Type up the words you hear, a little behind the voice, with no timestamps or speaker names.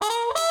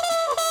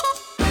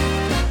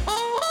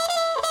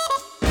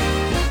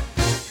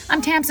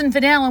I'm Tamsin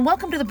Fidel, and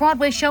welcome to the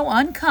Broadway show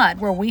Uncut,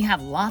 where we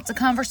have lots of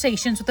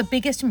conversations with the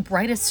biggest and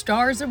brightest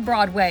stars of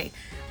Broadway.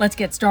 Let's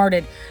get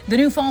started. The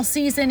new fall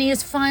season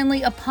is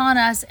finally upon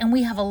us, and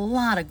we have a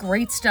lot of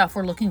great stuff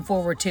we're looking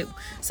forward to.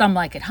 Some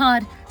Like It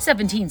Hot,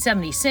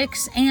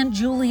 1776, and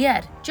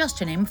Juliet, just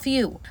to name a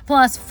few.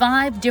 Plus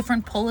 5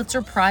 different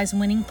Pulitzer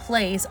Prize-winning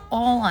plays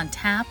all on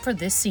tap for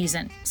this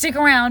season. Stick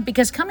around,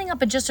 because coming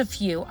up in just a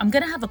few, I'm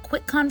going to have a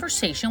quick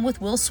conversation with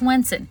Will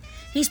Swenson.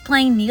 He's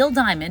playing Neil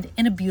Diamond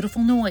in A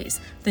Beautiful Noise,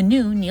 the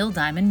new Neil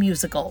Diamond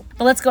musical.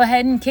 But let's go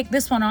ahead and kick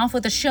this one off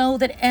with a show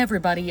that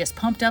everybody is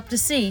pumped up to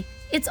see.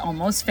 It's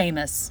Almost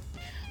Famous.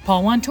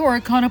 Paul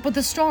Wontorek caught up with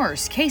the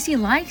stars, Casey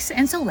Likes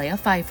and Solea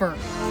Pfeiffer.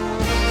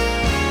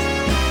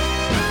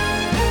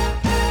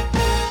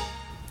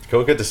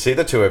 Cool, good to see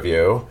the two of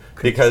you,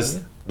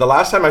 because the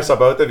last time I saw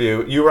both of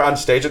you, you were on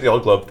stage at the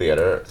Old Globe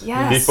Theater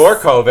before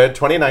COVID,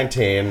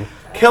 2019,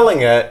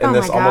 killing it in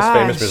this Almost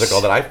Famous musical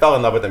that I fell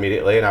in love with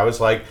immediately, and I was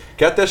like,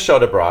 get this show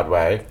to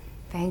Broadway.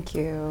 Thank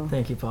you.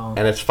 Than's Paul.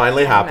 And it's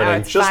finally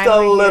happening, it's just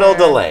finally a little here.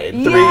 delayed,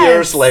 3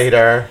 years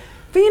later.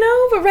 But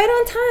but right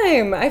on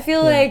time. I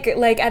feel like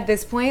at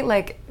this point,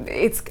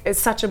 it's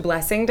such a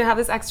blessing to have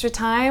this extra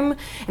time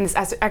and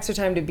this extra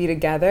time to be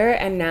together.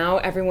 And now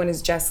everyone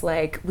is just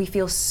we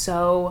feel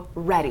so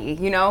ready.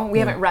 We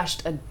haven't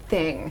rushed a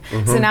thing.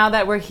 Mm-hmm. So now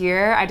that we're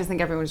here, I just think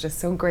everyone's just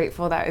so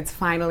grateful that it's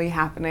finally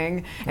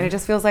happening. And it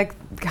just feels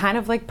kind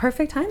of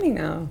perfect timing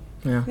now.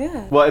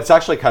 Yeah. Well, it's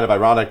actually kind of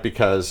ironic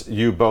because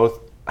you both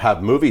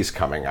have movies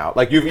coming out.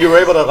 You were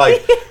able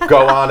to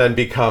go on and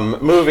become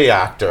movie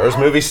actors,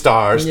 movie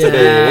stars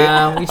today.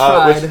 Yeah, we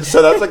tried.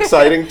 So that's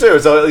exciting too.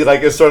 So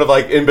it's sort of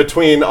in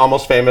between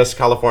Almost Famous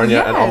California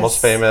and Almost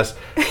Famous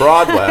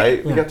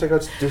Broadway. You get to go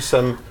do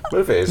some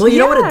movies. Well, you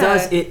know what it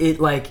does?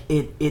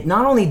 It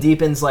not only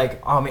deepens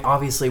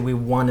obviously we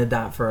wanted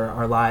that for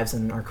our lives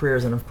and our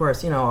careers and of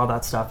course all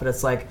that stuff, but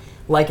it's like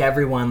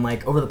everyone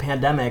over the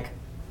pandemic,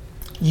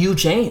 you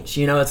change.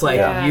 It's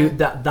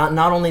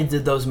not only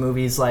did those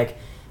movies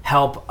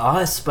help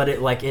us, but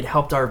it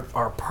helped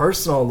our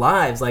personal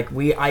lives. I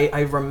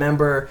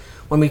remember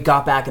when we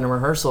got back into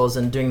rehearsals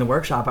and doing the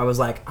workshop, I was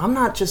I'm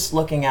not just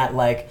looking at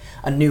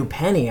a new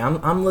Penny.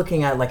 I'm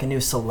looking at a new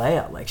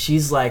Solea.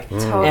 She's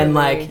totally. And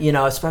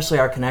especially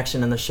our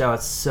connection in the show.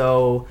 It's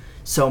so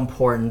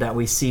important that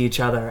we see each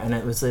other, and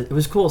it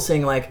was cool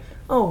seeing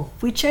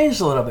we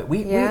changed a little bit.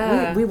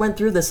 We went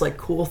through this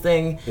cool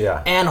thing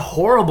and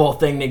horrible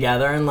thing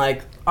together,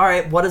 and all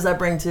right, what does that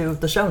bring to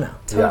the show now?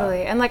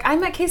 Totally. And I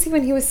met Casey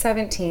when he was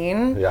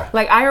 17. Yeah.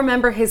 I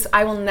remember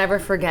I will never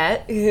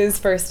forget his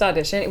first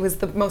audition. It was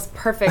the most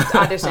perfect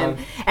audition.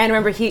 And I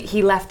remember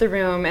he left the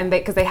room and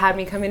because they had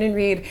me come in and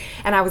read,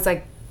 and I was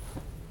like,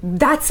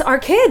 that's our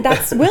kid,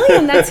 that's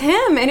William, that's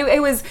him. And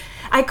it was,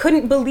 I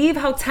couldn't believe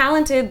how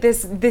talented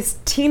this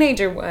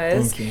teenager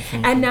was. Thank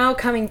you. And now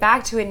coming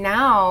back to it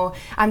now,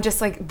 I'm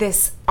just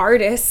this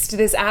artist,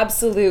 this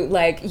absolute,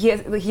 he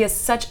has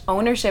such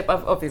ownership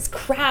of his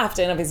craft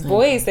and of his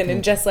voice,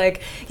 and just I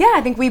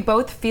think we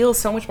both feel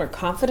so much more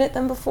confident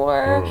than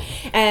before.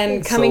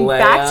 And coming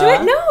back to it,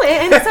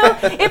 and so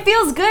it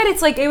feels good.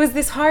 It's it was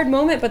this hard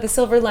moment, but the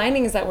silver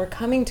lining is that we're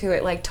coming to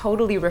it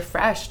totally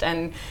refreshed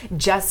and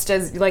just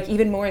as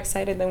even more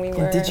excited than we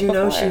were. And did you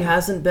know she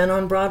hasn't been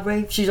on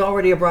Broadway? She's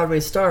already a Broadway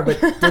star, but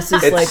this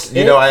is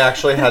I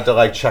actually had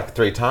to check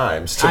 3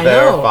 times to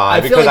verify,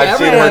 I feel because I've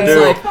seen her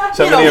do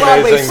so many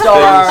amazing things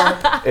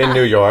in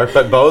New York,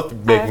 but both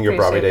making your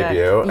Broadway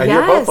debut, and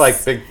you're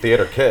both big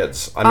theater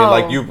kids. I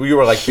mean, you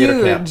were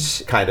theater camp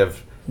kind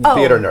of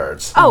theater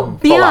nerds.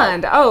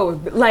 Beyond.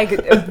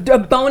 A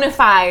bona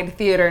fide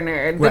theater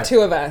nerd. The two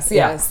of us,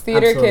 yes.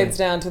 Theater absolutely. Kids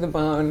down to the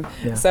bone.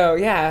 Yeah. So,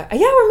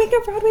 we're making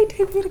a Broadway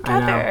debut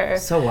together. I know.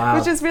 So wow.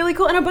 Which is really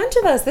cool. And a bunch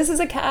of us. This is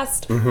a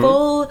cast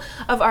full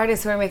of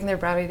artists who are making their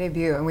Broadway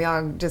debut, and we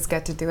all just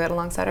get to do it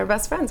alongside our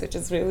best friends, which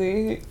is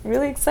really,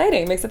 really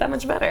exciting. It makes it that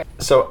much better.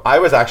 So I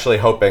was actually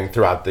hoping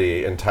throughout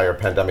the entire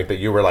pandemic that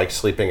you were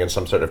sleeping in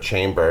some sort of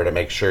chamber to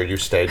make sure you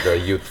stayed very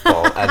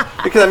youthful. And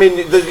because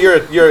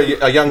you're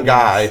a young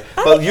guy.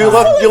 But you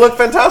look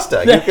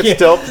fantastic. You can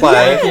still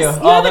play. Thank you.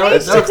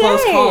 There were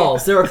close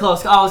calls. There were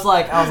close. I was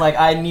like,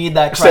 I need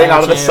that. Staying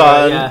out of the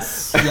sun.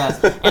 Yes.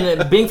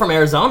 And being from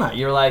Arizona,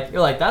 you're like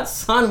that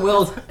sun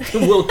will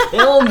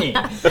kill me.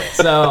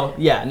 So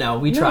we tried.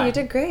 No, you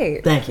did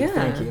great. Thank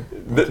you.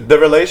 The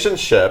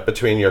relationship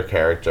between your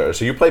characters.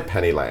 So you play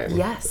Penny Lane.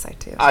 Yes, I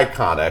do.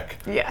 Iconic.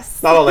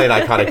 Yes. Not only an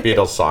iconic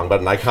Beatles song,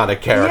 but an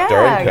iconic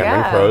character in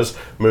Cameron Crowe's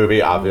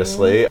movie,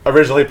 obviously.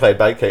 Originally played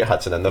by Kate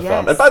Hudson in the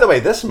film. And by the way,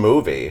 this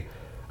movie,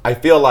 I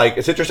feel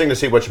it's interesting to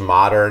see which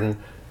modern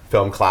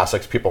film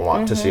classics people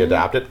want to see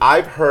adapted.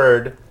 I've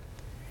heard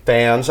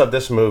fans of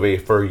this movie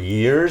for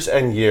years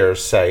and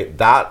years say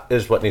that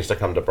is what needs to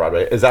come to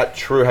Broadway. Is that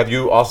true? Have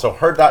you also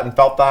heard that and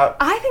felt that?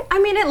 I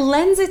mean, it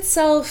lends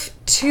itself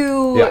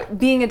to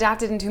being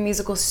adapted into a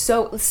musical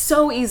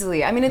so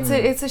easily. I mean,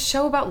 it's a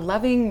show about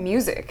loving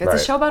music. It's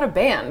a show about a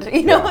band,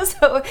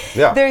 So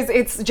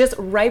it's just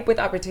ripe with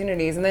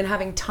opportunities. And then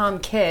having Tom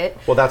Kitt.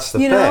 Well, that's the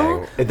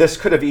thing. This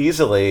could have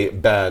easily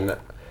been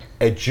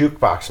a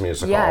jukebox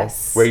musical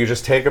Yes. where you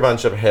just take a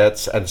bunch of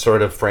hits and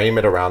sort of frame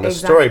it around the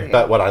Exactly. story.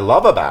 But what I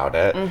love about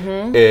it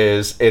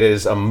is it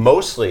is a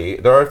mostly,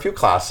 there are a few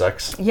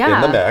classics in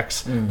the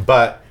mix,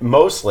 but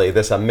mostly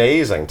this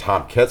amazing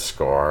Tom Kitts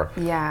score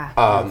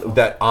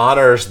that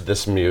honors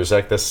this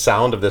music, the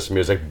sound of this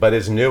music, but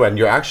is new. And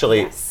you're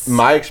actually,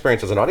 my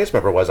experience as an audience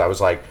member was I was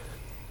like,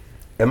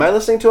 am I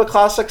listening to a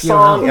classic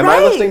song? Am I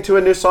listening to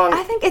a new song?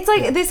 I think it's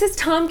like, this is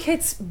Tom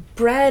Kitts'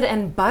 bread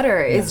and butter.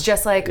 It's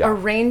just like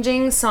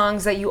arranging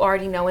songs that you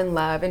already know and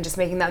love and just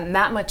making them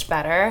that much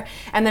better.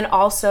 And then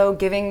also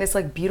giving this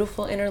like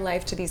beautiful inner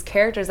life to these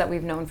characters that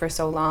we've known for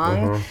so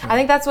long. I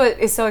think that's what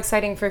is so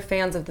exciting for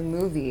fans of the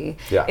movie,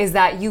 is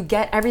that you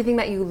get everything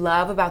that you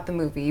love about the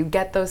movie. You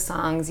get those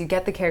songs, you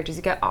get the characters,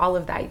 you get all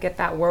of that, you get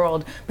that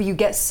world, but you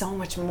get so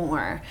much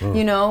more.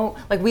 You know,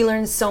 like we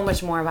learned so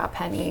much more about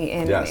Penny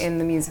in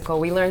the musical.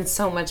 We learned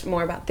so much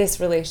more about this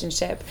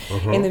relationship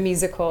in the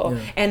musical,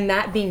 and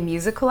that being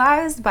musicalized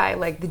by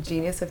like the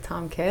genius of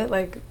Tom Kitts,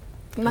 like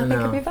nothing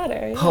could be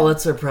better.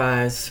 Pulitzer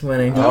Prize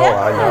winning. Oh,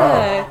 I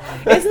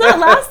know. It's not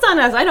lost on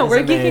us. I know, we're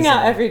amazing. geeking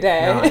out every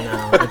day.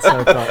 No, it's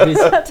so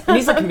cool.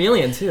 He's a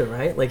chameleon too,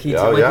 right? Like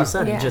like you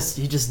said,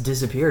 he just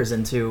disappears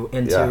into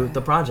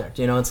the project.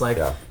 You know, it's like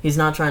he's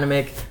not trying to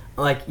make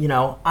like, you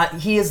know,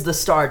 he is the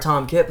star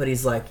Tom Kitts, but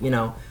he's like, you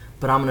know,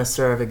 but I'm gonna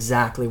serve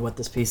exactly what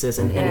this piece is,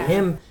 and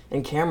him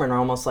and Cameron are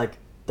almost like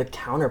the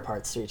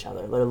counterparts to each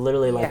other. They're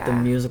literally like the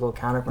musical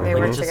counterparts. They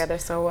like work together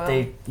so well.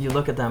 You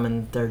look at them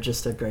and they're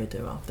just a great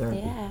duo.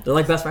 They're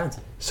like best friends.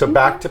 So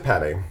back to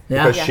Penny,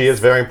 because she is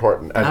very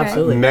important. And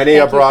Absolutely. many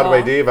a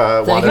Broadway Paul.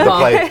 diva wanted to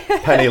play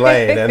Penny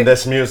Lane in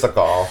this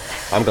musical.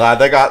 I'm glad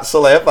they got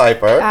Solea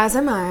Pfeiffer. As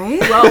am I.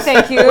 Well,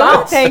 thank you.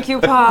 Thank you,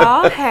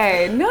 Paul.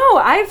 Hey, no,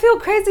 I feel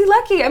crazy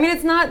lucky. I mean,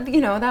 it's not,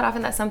 you know, that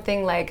often that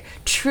something like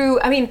true.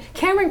 I mean,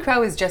 Cameron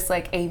Crowe is just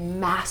like a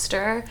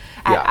master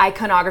at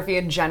iconography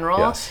in general.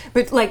 Yes.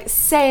 But like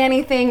Say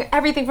Anything,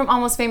 everything from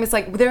Almost Famous,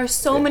 like there are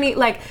so many,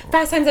 like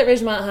Fast Times at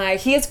Ridgemont High,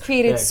 he has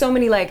created so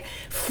many like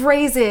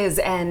phrases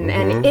and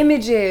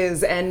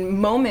images and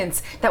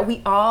moments that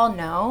we all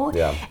know.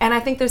 Yeah. And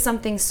I think there's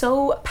something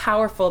so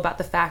powerful about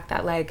the fact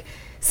that like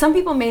some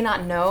people may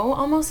not know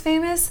Almost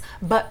Famous,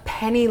 but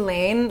Penny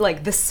Lane,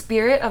 like the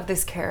spirit of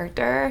this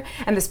character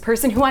and this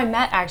person who I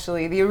met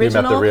actually, the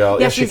original. You met the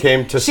real, she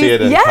came to see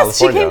it in California.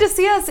 California. She came to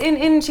see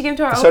us she came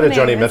to our So opening.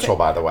 did Joni Mitchell,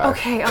 by the way.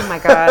 Okay, oh my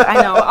God, I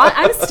know.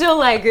 I'm still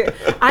like,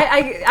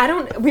 I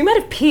don't, we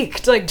might have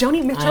peaked. Like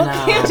Joni Mitchell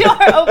came to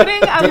our opening.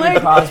 I'm David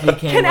like, Crosby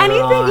came can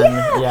anything?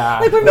 on.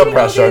 Like we're No meeting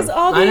pressure.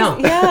 all these, I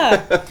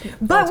know.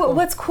 But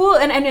what's cool,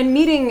 and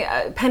meeting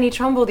Penny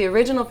Trumbull, the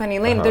original Penny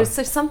Lane, there's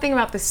just something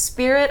about the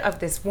spirit of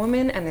this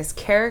woman and this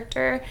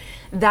character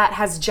that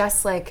has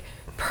just like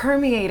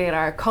permeated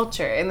our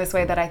culture in this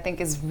way that I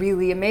think is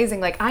really amazing.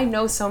 Like I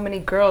know so many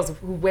girls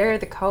who wear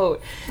the coat,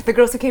 the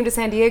girls who came to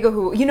San Diego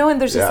who, you know, and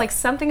there's just like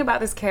something about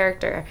this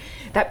character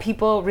that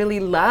people really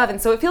love.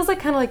 And so it feels like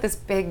kind of like this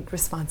big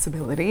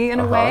responsibility in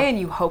a way, and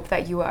you hope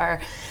that you are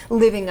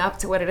living up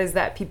to what it is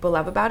that people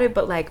love about it,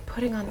 but like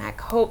putting on that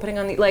coat, putting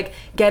on the, like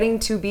getting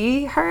to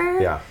be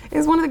her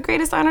is one of the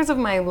greatest honors of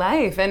my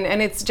life.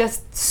 And it's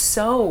just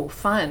so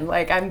fun.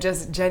 Like I'm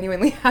just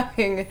genuinely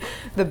having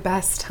the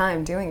best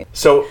time doing it.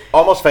 So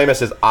Almost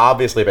Famous is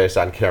obviously based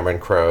on Cameron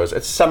Crowe's.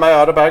 It's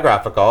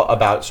semi-autobiographical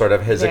about sort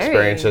of his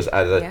experiences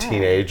as a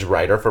teenage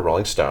writer for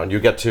Rolling Stone. You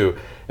get to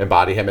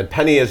embody him. And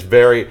Penny is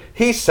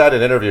he said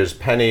in interviews,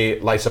 Penny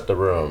lights up the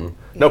room.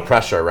 No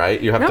pressure, right?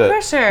 You have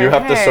pressure. You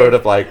have to sort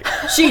of like...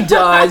 She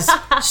does.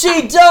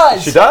 She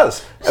does. She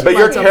does. But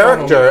your lights up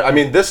character, I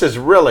mean, this is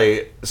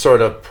really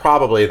sort of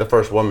probably the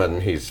first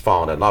woman he's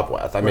fallen in love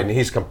with. I mean,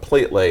 he's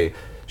completely...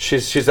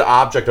 She's the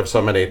object of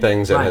so many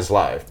things in his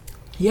life.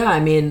 Yeah,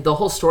 I mean, the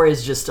whole story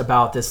is just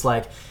about this,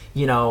 like,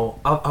 you know,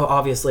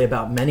 obviously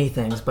about many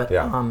things, but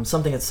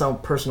something that's so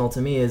personal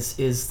to me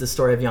is the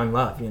story of young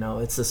love. You know,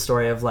 it's the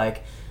story of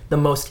like the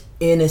most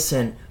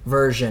innocent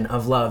version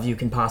of love you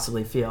can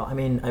possibly feel. I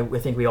mean, I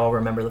think we all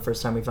remember the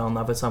first time we fell in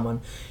love with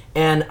someone,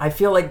 and I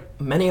feel like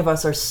many of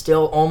us are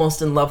still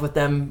almost in love with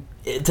them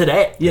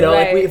today. You know,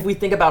 like if we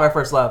think about our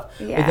first love,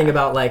 we think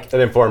about like it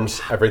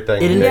informs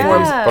everything. It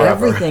informs forever.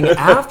 everything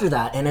after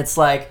that, and it's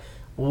like,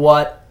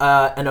 what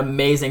an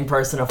amazing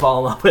person to fall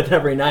in love with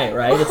every night,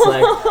 right? It's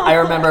like, I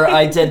remember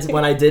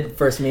when I did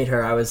first meet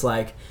her, I was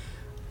like,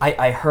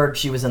 I heard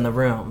she was in the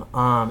room,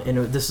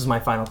 and this was my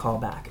final call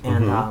back,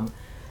 and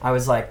I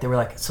was like, they were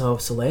like, so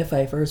Solea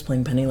Pfeiffer is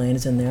playing Penny Lane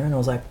is in there, and I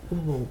was like,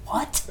 ooh,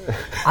 what?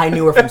 I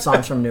knew her from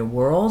Songs from New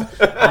World.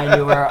 I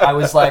knew her. I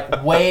was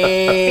like,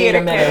 wait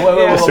a minute,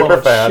 whoa, super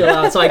fan. chill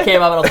out. So I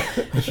came up and I was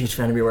like, I'm a huge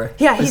fan of your work.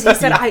 Yeah, he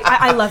said,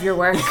 I love your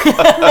work.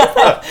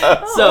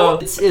 So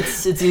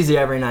it's easy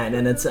every night,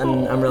 and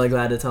I'm really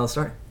glad to tell a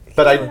story.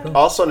 But I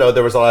also know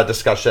there was a lot of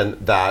discussion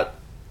that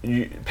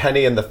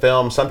Penny in the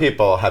film, some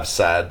people have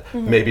said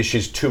maybe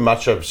she's too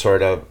much of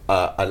sort of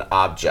an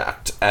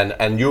object,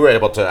 and you were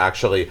able to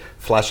actually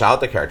flesh out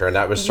the character, and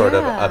that was sort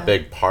of a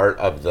big part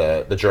of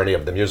the journey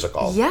of the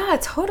musical. Yeah,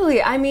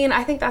 totally. I mean,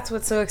 I think that's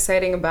what's so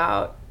exciting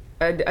about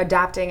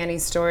adapting any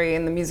story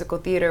in the musical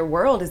theater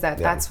world is that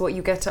that's what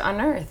you get to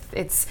unearth.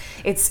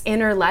 It's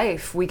inner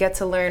life. We get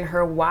to learn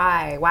her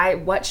why,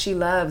 what she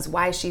loves,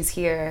 why she's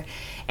here.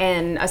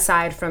 And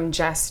aside from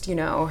just,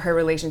 her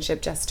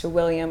relationship just to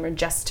William or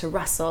just to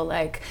Russell,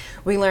 like,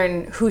 we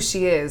learn who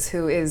she is,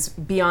 who is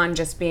beyond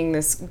just being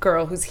this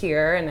girl who's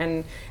here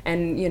and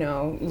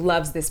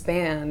loves this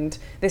band.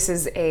 This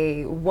is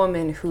a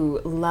woman who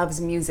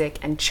loves music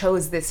and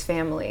chose this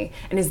family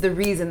and is the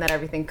reason that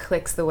everything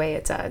clicks the way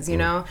it does,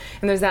 And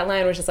there's that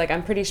line where it's just like,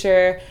 I'm pretty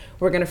sure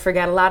we're going to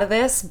forget a lot of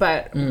this,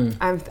 but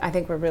I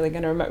think we're really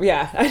going to remember.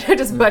 Yeah, I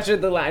just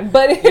butchered the line.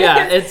 But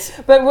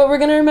but what we're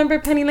going to remember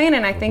Penny Lane,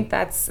 and I think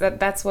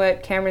that's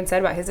what Cameron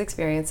said about his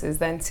experiences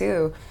then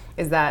too,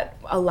 is that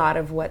a lot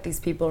of what these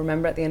people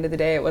remember at the end of the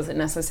day, it wasn't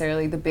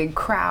necessarily the big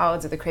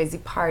crowds or the crazy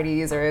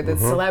parties or the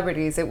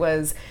celebrities. It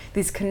was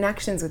these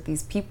connections with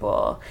these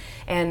people,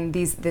 and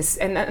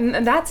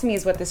and that to me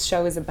is what this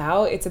show is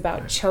about. It's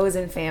about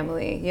chosen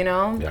family,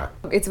 Yeah.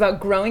 It's about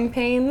growing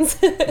pains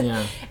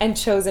and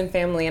chosen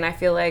family, and I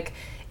feel like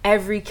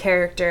every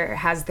character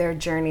has their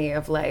journey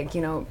of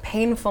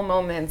painful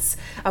moments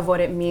of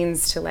what it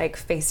means to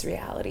face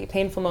reality,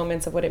 painful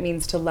moments of what it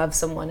means to love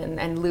someone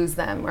and lose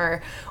them,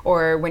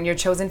 or when your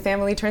chosen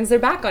family turns their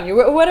back on you,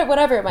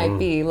 whatever it might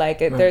be.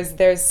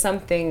 There's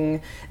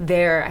something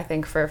there, I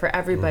think, for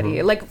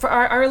everybody. Like for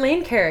our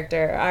Elaine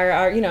character,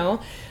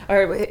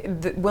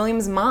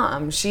 William's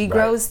mom, she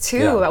grows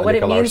too about what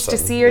it means to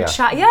see your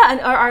child. Yeah,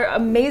 and our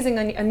amazing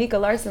Anika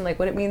Larson,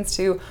 what it means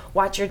to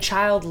watch your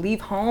child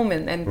leave home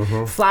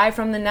and fly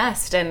from the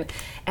nest, and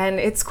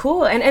it's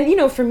cool.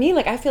 And for me,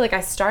 I feel like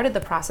I started the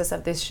process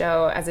of this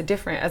show as a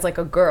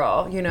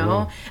girl,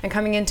 and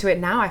coming into it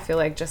now, I feel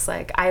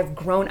like I've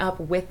grown up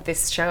with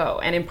this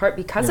show, and in part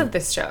because of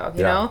this show,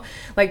 you know,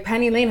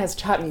 Penny Lane has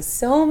taught me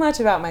so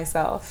much about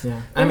myself.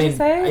 Yeah, I mean,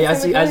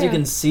 as you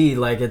can see,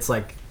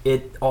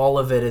 all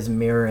of it is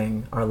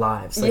mirroring our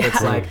lives.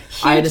 It's I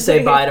had to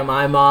say bye to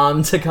my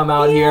mom to come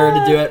out here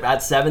to do it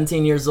at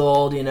 17 years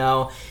old,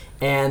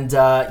 and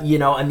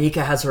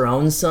Anika has her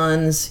own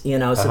sons,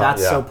 so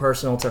that's so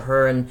personal to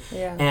her, and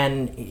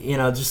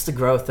just the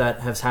growth that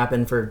has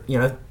happened for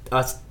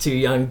us two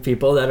young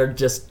people that are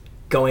just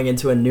going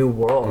into a new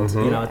world.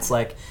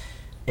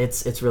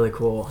 It's really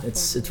cool.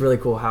 It's really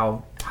cool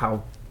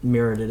how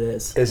mirrored it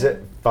is. Is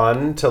it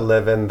fun to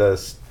live in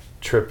this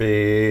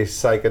trippy,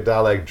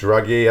 psychedelic,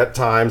 druggy at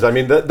times? I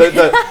mean,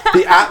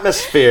 the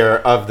atmosphere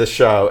of the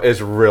show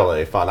is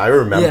really fun. I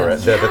remember it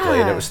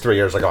vividly, and it was 3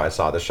 years ago I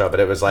saw the show,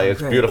 but it was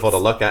it's beautiful to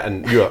look at,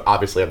 and you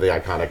obviously have the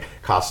iconic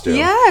costume.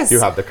 Yes.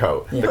 You have the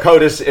coat. Yeah. The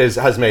coat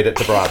has made it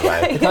to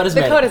Broadway. The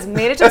coat has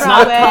made it to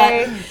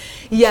Broadway.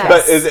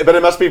 Yes. But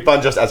it must be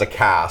fun just as a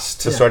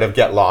cast to sort of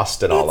get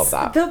lost in all of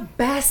that. It's the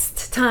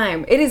best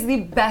time. It is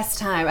the best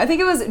time. I think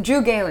it was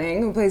Drew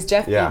Gehling, who plays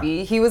Jeff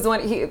Beebe. He was the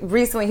one, he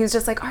was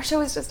just our show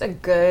is just a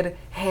good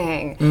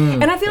hang.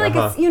 And I feel like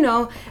it's,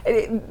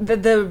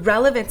 the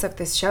relevance of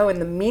this show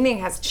and the meaning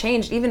has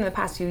changed even in the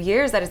past few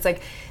years, that it's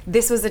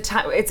this was a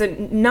time, it's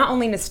not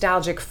only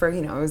nostalgic for,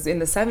 it was in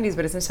the 70s,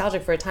 but it's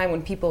nostalgic for a time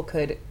when people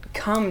could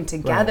come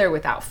together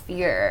without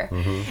fear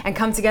and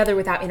come together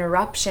without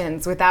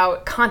interruptions,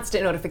 without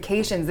constant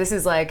notifications. This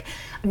is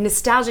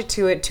nostalgic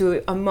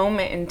to a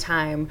moment in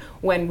time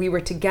when we were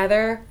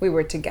together,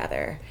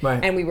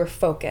 and we were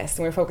focused,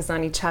 and we were focused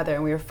on each other,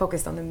 and we were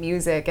focused on the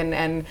music,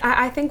 and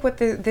I think what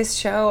this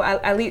show,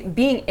 at least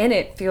being in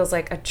it, feels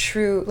like a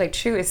true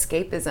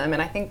escapism,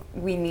 and I think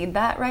we need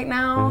that right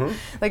now.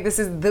 This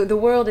is the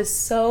world is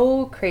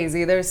so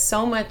crazy, there's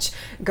so much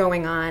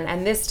going on,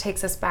 and this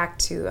takes us back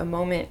to a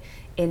moment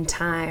in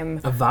time,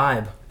 a true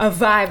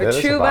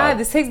vibe.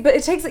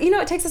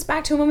 It takes us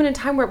back to a moment in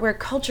time where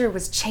culture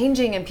was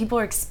changing and people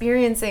are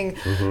experiencing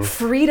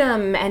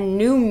freedom and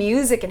new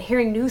music and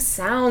hearing new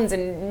sounds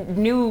and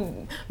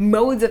new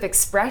modes of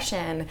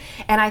expression.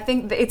 And I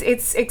think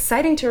it's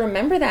exciting to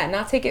remember that and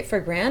not take it for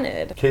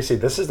granted. Casey,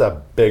 this is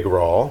a big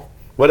role.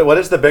 What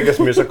is the biggest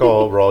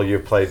musical role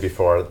you've played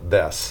before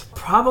this?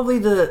 Probably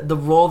the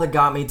role that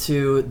got me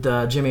to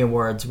the Jimmy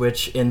Awards,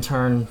 which in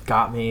turn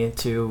got me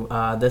to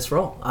this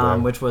role,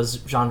 which was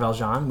Jean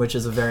Valjean, which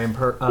is a very,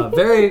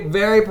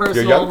 very personal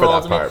You're young for role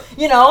that to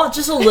me. part.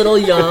 Just a little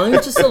young, You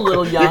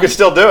could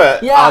still do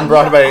it on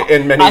Broadway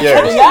in many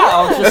years.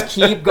 I'll just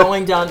keep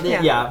going down.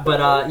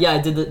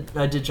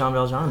 I did Jean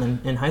Valjean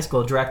in high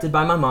school, directed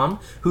by my mom,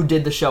 who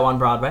did the show on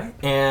Broadway,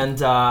 and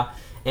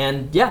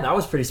that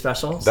was pretty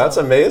special. That's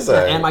amazing.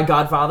 And my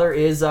godfather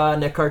is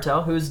Nick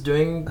Cartel, who's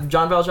doing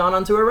Jean Valjean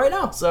on tour right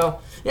now. So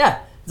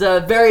it's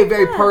a very,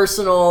 very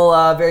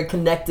personal, very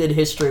connected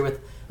history with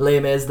Les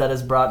Mis that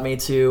has brought me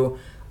to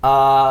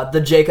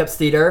the Jacobs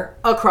Theater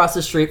across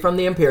the street from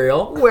the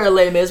Imperial, where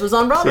Les Mis was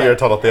on Broadway. So you're a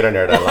total theater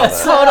nerd. I love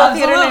that. Total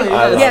theater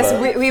nerd.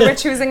 Yes, we were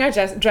choosing our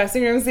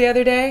dressing rooms the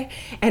other day,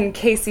 and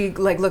Casey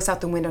looks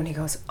out the window and he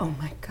goes, "Oh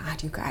my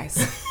God, you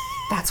guys."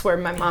 that's where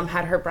my mom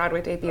had her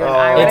Broadway debut.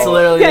 And it's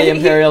literally the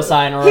Imperial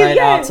sign right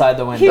outside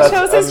the window. He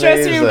chose his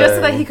dressing room just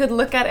so that he could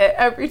look at it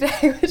every day,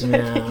 which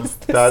I think is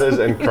that is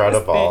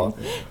incredible.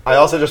 I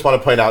also just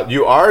want to point out,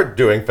 you are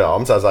doing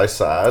films, as I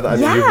said. I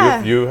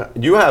mean,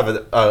 you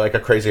have like a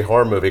crazy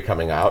horror movie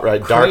coming out,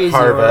 right? Crazy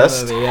Dark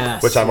Harvest, movie,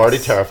 yes. which I'm already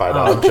terrified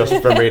of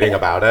just from reading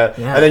about it.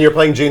 Yeah. And then you're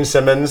playing Gene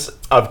Simmons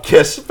of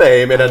Kiss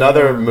fame in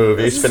another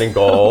movie, Spinning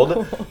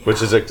Gold,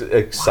 which is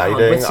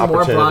exciting. With some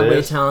more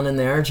Broadway talent in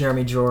there,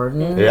 Jeremy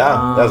Jordan.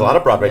 Yeah, there's a lot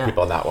of Broadway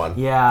people in that one.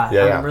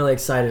 I'm really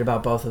excited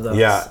about both of those.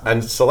 Yeah,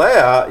 and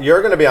Solea, you're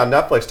going to be on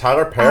Netflix.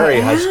 Tyler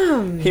Perry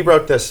he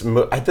wrote this.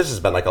 This has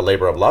been like a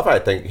labor of love, I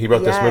think. He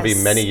wrote this movie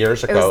many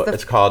years ago.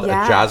 It's called A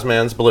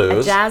Jazzman's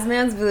Blues. A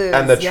Jazzman's Blues.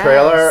 And the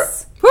trailer.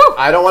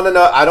 I don't want to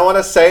know. I don't want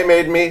to say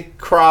made me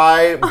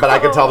cry, but I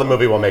can tell the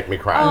movie will make me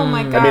cry. Oh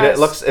my gosh. I mean,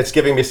 it's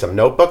giving me some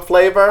Notebook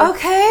flavor.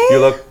 Okay. You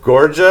look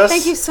gorgeous.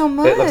 Thank you so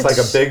much. It looks like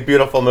a big,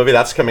 beautiful movie.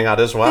 That's coming out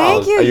as well.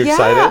 Thank you. Are you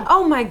excited?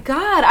 Oh my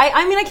God.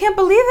 I mean, I can't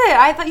believe it.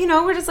 I thought,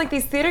 we're just like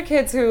these theater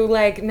kids who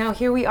now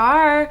here we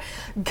are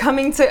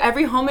coming to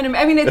every home. And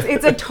I mean,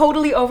 it's a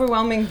totally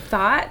overwhelming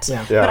thought.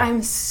 Yeah. But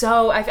I'm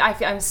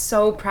I'm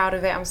so proud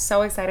of it. I'm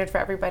so excited for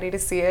everybody to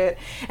see it.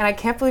 And I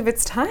can't believe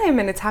it's time.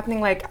 And it's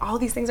happening all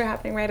these things are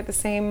happening right at the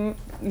same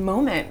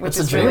moment, which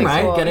is dream, really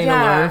right? cool. Getting to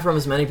learn from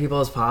as many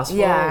people as possible.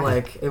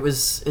 Yeah.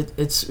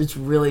 It's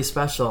really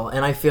special,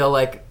 and I feel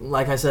like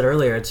I said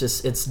earlier,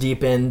 it's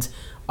deepened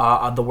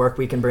the work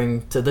we can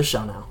bring to the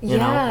show now. You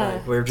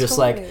know, we're just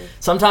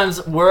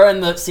sometimes we're in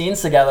the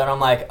scenes together, and I'm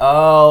like,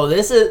 oh,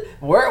 this is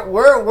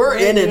we're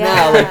in it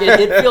now. Like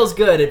it feels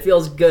good. It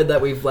feels good that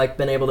we've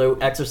been able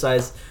to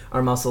exercise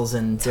our muscles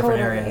in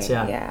different areas.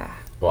 Yeah.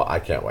 Well,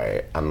 I can't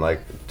wait. I'm like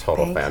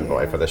total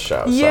fanboy for this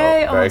show.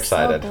 Yay, so very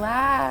excited. So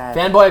glad.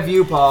 Fanboy of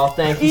you, Paul.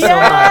 Thank you so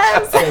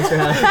much. Thanks for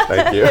having me.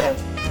 Thank you.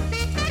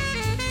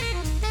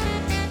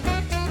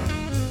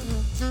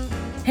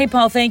 Hey,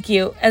 Paul, thank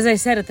you. As I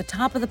said at the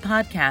top of the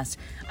podcast,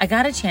 I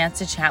got a chance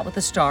to chat with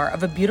the star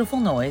of A Beautiful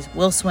Noise,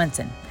 Will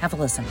Swenson. Have a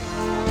listen.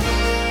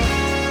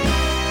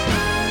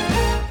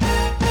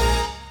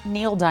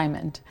 Neil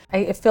Diamond.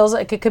 It feels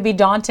like it could be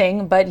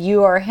daunting, but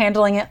you are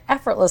handling it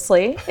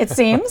effortlessly, it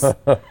seems.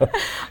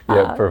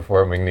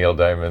 Performing Neil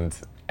Diamond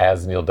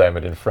as Neil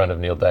Diamond in front of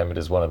Neil Diamond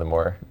is one of the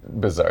more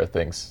bizarre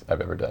things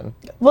I've ever done.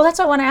 Well, that's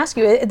what I want to ask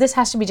you. This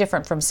has to be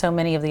different from so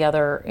many of the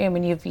other, I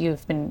mean,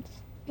 you've been,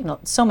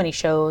 so many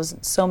shows,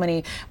 so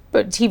many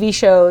TV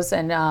shows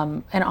and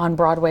on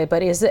Broadway,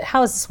 but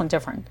how is this one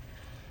different?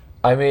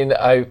 I mean,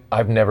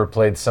 I've never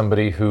played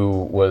somebody who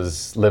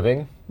was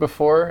living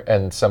before,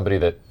 and somebody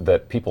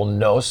that people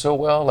know so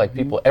well. Like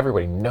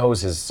everybody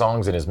knows his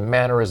songs and his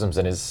mannerisms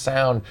and his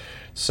sound.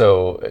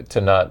 So to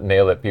not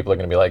nail it, people are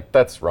going to be like,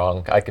 that's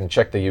wrong. I can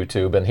check the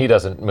YouTube, and he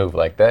doesn't move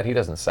like that. He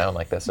doesn't sound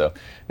like that. So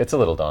it's a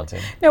little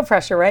daunting. No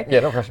pressure, right? Yeah,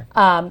 no pressure.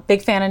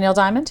 Big fan of Neil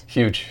Diamond?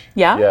 Huge.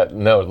 Yeah? Yeah,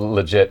 no,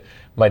 legit.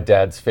 My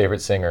dad's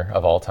favorite singer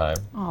of all time.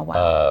 Oh,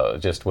 wow.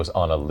 Just was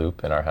on a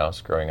loop in our house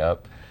growing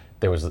up.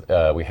 There was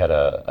we had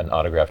an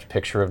autographed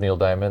picture of Neil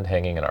Diamond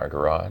hanging in our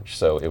garage,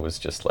 so it was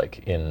just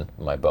in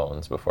my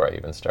bones before I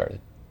even started.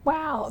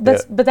 Wow,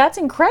 but that's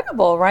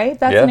incredible, right?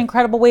 That's an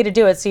incredible way to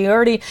do it. So you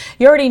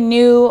already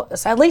knew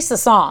at least the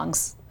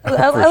songs,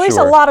 at least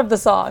a lot of the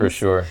songs. For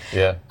sure,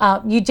 yeah.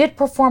 You did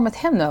perform with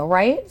him though,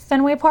 right?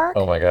 Fenway Park.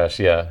 Oh my gosh,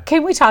 yeah.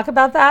 Can we talk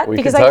about that?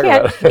 Because can I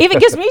can't. Even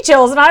gives me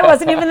chills, and I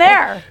wasn't even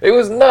there. It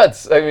was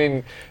nuts. I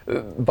mean,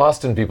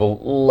 Boston people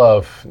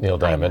love Neil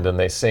Diamond, and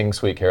they sing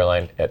 "Sweet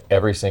Caroline" at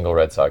every single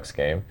Red Sox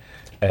game.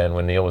 And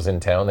when Neil was in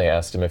town, they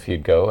asked him if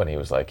he'd go, and he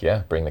was like,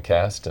 yeah, bring the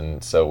cast.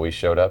 And so we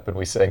showed up, and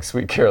we sang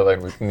Sweet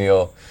Caroline with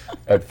Neil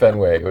at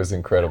Fenway. It was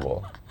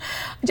incredible.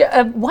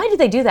 Why did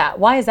they do that?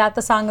 Why is that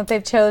the song that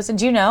they've chosen?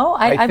 Do you know?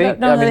 I don't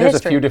know the there's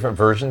history. A few different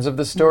versions of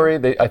the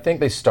story. I think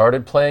they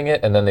started playing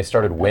it, and then they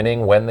started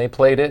winning when they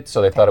played it,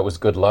 so they thought it was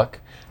good luck.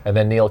 And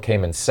then Neil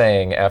came and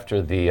sang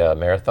after the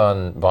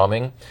marathon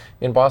bombing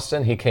in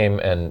Boston. He came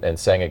and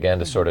sang again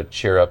to sort of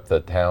cheer up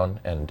the town,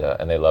 and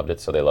they loved it,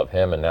 so they love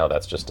him, and now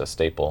that's just a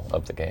staple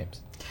of the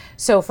games.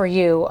 So for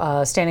you,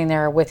 standing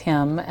there with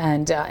him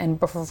and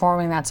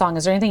performing that song,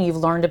 is there anything you've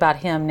learned about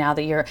him now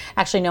that you're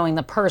actually knowing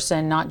the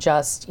person, not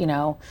just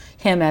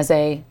him as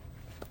a...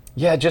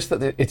 Yeah, just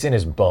that it's in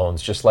his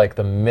bones. Just like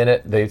the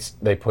minute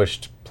they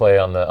pushed play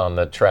on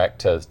the track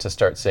to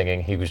start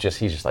singing, he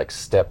just like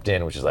stepped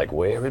in, which is like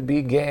where it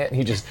began.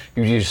 You just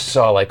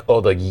saw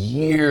the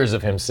years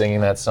of him singing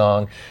that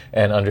song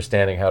and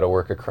understanding how to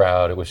work a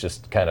crowd. It was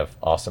just kind of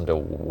awesome to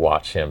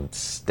watch him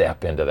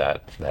step into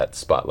that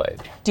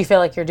spotlight. Do you feel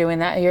like you're doing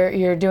that?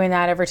 You're doing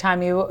that every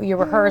time you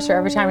rehearse or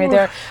every time you're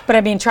there? But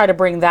I mean, try to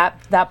bring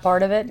that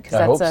part of it.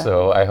 I hope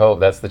so. I hope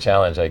that's the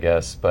challenge, I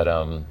guess.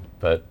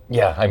 But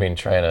yeah, I mean,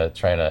 trying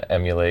to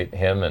emulate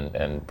him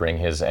and bring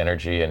his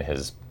energy and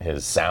his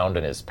sound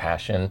and his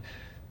passion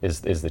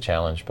is the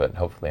challenge. But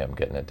hopefully, I'm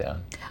getting it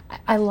down.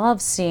 I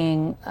love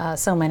seeing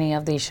so many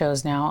of these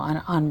shows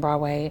now on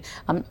Broadway.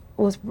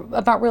 was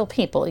about real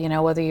people,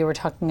 whether you were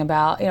talking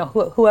about,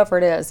 whoever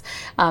it is.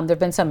 There've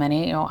been so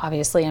many,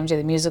 obviously MJ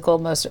the Musical,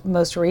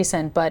 most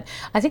recent, but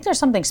I think there's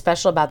something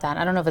special about that.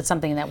 I don't know if it's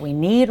something that we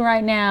need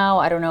right now.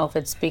 I don't know if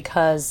it's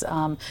because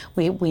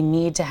we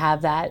need to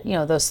have that,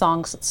 those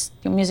songs,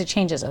 music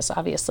changes us,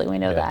 obviously, we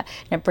know that.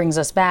 And it brings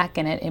us back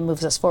and it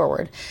moves us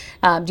forward.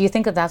 Do you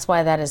think that that's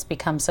why that has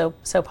become so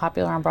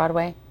popular on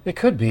Broadway? It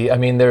could be. I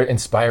mean, they're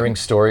inspiring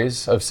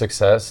stories of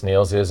success.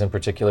 Neil's is in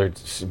particular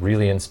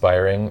really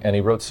inspiring, and he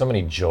wrote so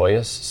many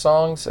joyous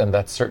songs, and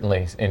that's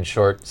certainly in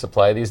short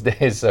supply these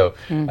days. So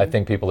I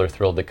think people are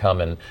thrilled to come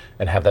and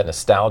have that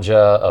nostalgia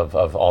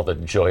of all the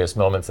joyous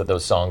moments that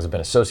those songs have been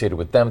associated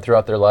with them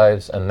throughout their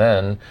lives, and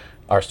then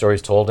our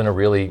stories told in a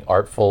really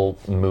artful,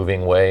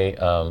 moving way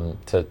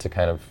to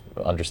kind of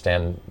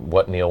understand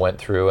what Neil went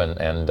through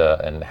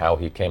and how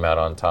he came out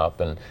on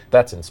top, and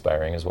that's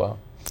inspiring as well.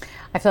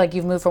 I feel like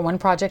you've moved from one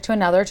project to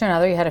another.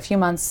 You had a few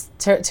months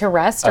to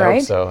rest, right? I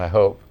hope so. I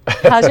hope.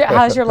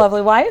 How's your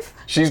lovely wife?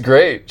 She's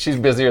great. She's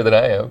busier than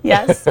I am.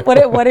 Yes.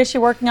 What is she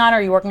working on?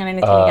 Are you working on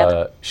anything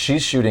together?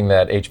 She's shooting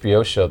that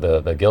HBO show,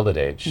 the Gilded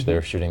Age.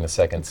 They're shooting the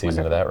second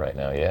season of that right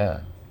now.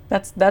 Yeah.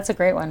 That's a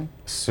great one.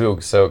 So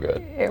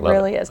good. It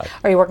really is.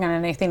 Are you working on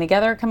anything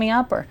together coming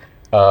up, or?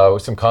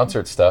 With some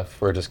concert stuff.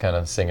 We're just kind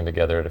of singing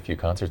together at a few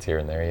concerts here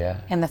and there.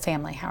 Yeah. And the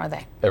family, how are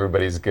they?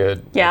 Everybody's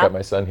good. Yeah. I got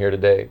my son here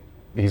today.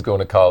 He's going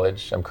to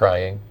college. I'm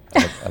crying.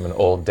 I'm an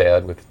old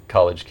dad with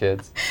college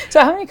kids.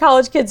 So how many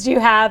college kids do you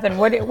have, and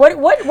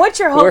what's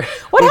your hope?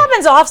 What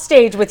happens off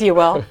stage with you,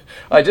 Will?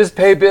 I just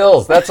pay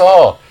bills. That's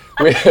all.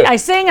 I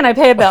sing and I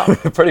pay a bill.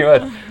 Pretty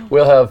much.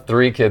 We'll have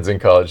 3 kids in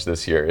college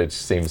this year. It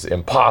seems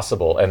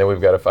impossible, and then we've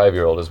got a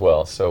 5-year-old as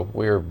well. So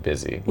we're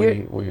busy.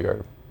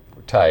 We're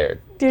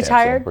tired. You're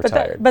tired? We're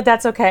tired. But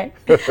that's okay.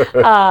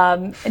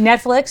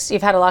 Netflix,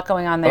 you've had a lot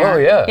going on there. Oh,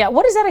 yeah. Yeah.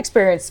 What is that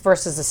experience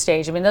versus the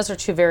stage? I mean, those are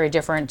two very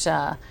different,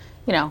 Yeah,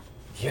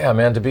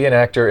 man, to be an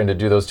actor and to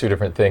do those 2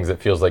 different ththings, it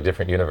feels like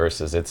different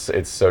universes.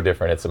 It's so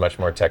different. It's a much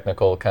more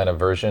technical kind of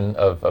version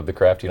of the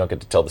craft. You don't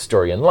get to tell the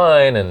story in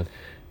line,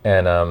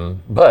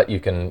 but you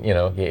can,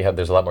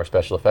 there's a lot more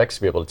special effects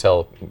to be able to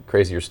tell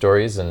crazier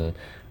stories, and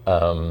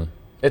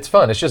it's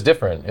fun. It's just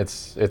different.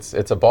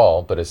 It's a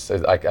ball, but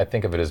I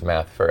think of it as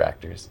math for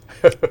actors.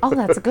 Oh,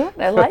 that's good.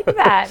 I like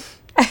that.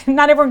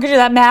 Not everyone can do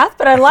that math,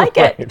 but I like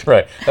it.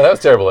 Right. And I was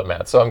terrible at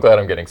math, so I'm glad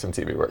I'm getting some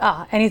TV work.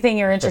 Anything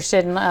you're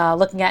interested in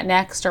looking at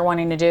next or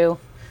wanting to do?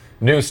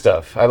 New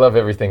stuff. I love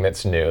everything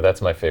that's new.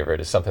 That's my favorite.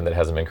 Is something that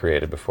hasn't been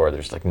created before.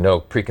 There's like no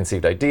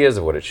preconceived ideas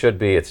of what it should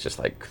be. It's just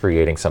like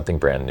creating something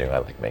brand new. I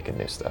like making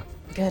new stuff.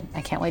 Good.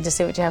 I can't wait to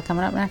see what you have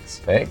coming up next.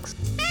 Thanks.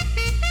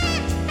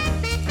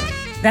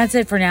 That's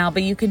it for now,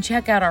 but you can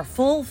check out our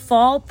full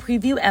fall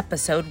preview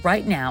episode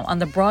right now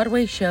on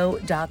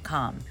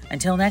thebroadwayshow.com.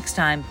 Until next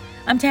time,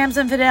 I'm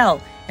Tamsin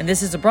Fidel, and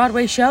this is The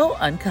Broadway Show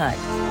Uncut.